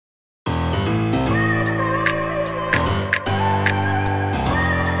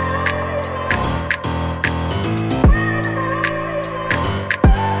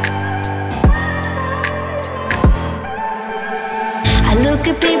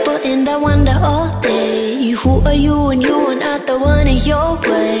people and I wonder all day, who are you when you are not the one in your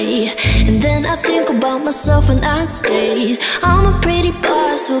way? And then I think about myself and I state, I'm a pretty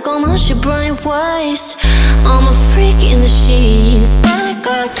boss with almost your brain waves. I'm a freak in the sheets, but I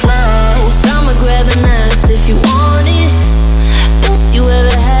got class. I'ma grab an ass if you want it. Best you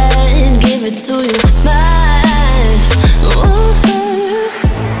ever had, give it to you bad. Ooh.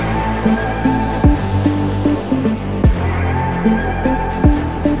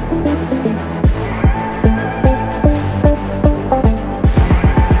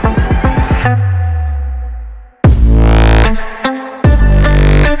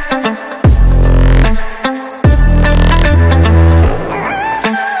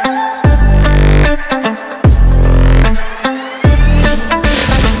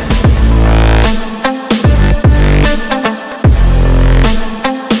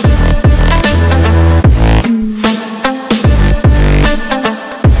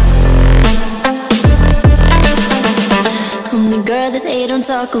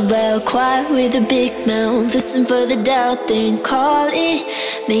 Talk about quiet with a big mouth. Listen for the doubt, then call it.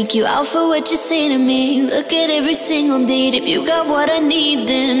 Make you out for what you say to me. Look at every single date. If you got what I need,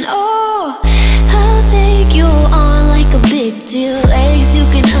 then oh, I'll take you on like a big deal. Legs you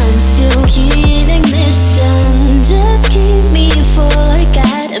can unfeel, key in ignition. Just keep me full like I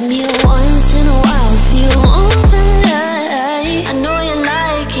had a meal once in a while. Feel all that I know you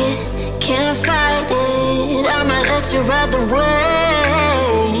like it, can't fight it. I'ma let you ride the wave.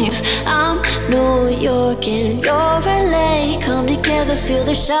 I'm New York and you're LA. Come together, feel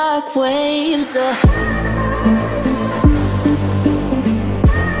the shock waves.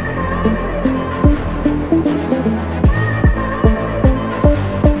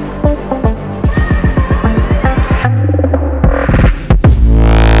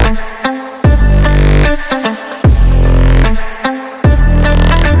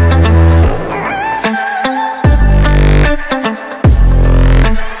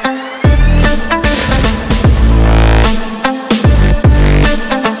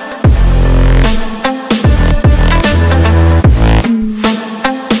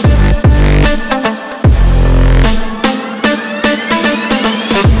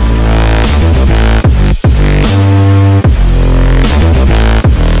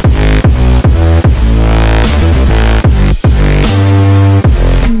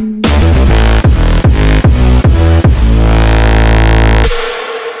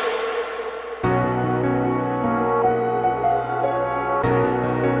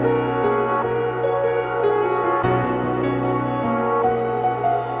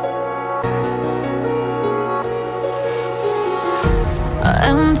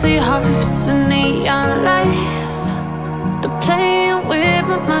 Empty hearts and neon lights, they're playing with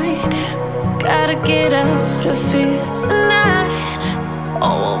my mind. Gotta get out of here tonight. Oh,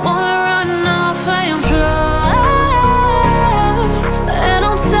 I wanna run off and fly. And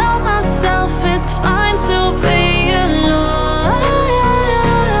I'll tell myself it's fine to be alone,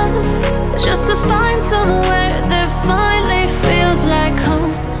 just to find somewhere that finally feels like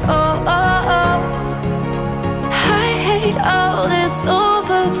home. Oh, oh, oh. I hate all this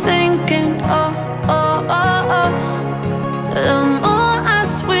overthinking, oh, oh, oh, oh. The more I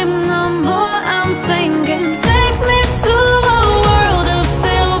swim, the more I'm sinking. Take me to a world of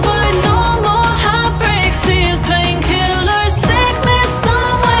silver, no more heartbreaks, tears, painkillers. Take me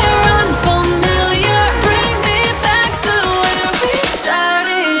somewhere unfamiliar, bring me back to where we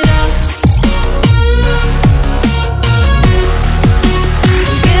started out.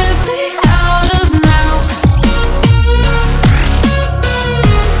 Get me out of now,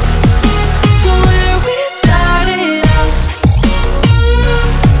 to where we started out.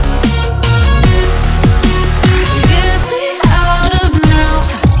 Get me out of now,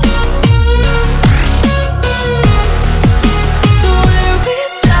 to where we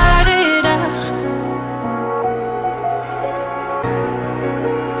started out.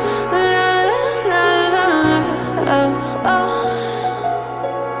 La la la la la, oh, oh.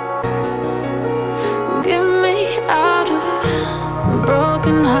 Get me out of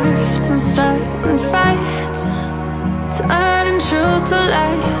broken hearts and starting fights, turning truth to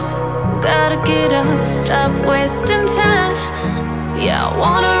lies. Gotta get up, stop wasting time. Yeah, I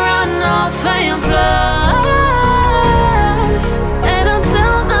wanna run off and fly. And I'll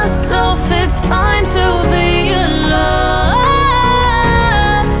tell myself it's fine to be alone,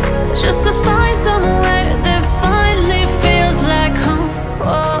 just to find somewhere that finally feels like home.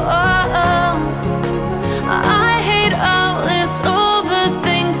 Oh, oh, oh. I hate all this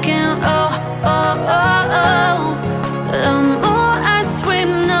overthinking, oh, oh, oh, oh. The more I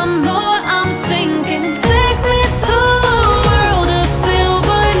swim, the more I'm sinking. Take me to a world of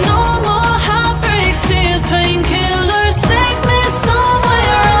silver,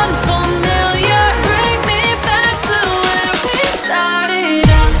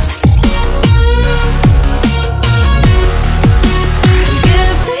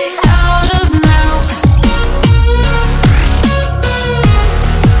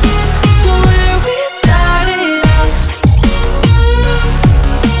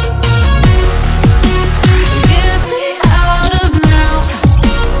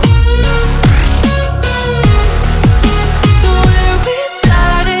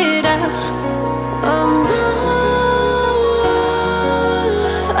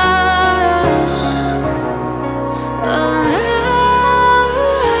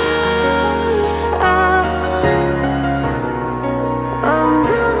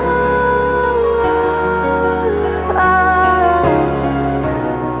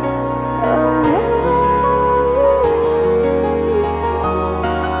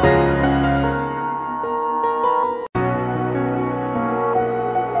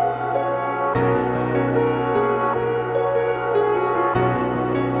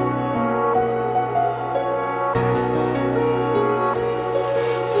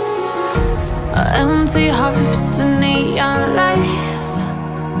 Empty hearts and neon lights,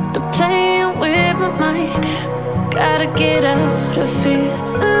 they're playing with my mind. Gotta get out of here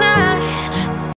tonight.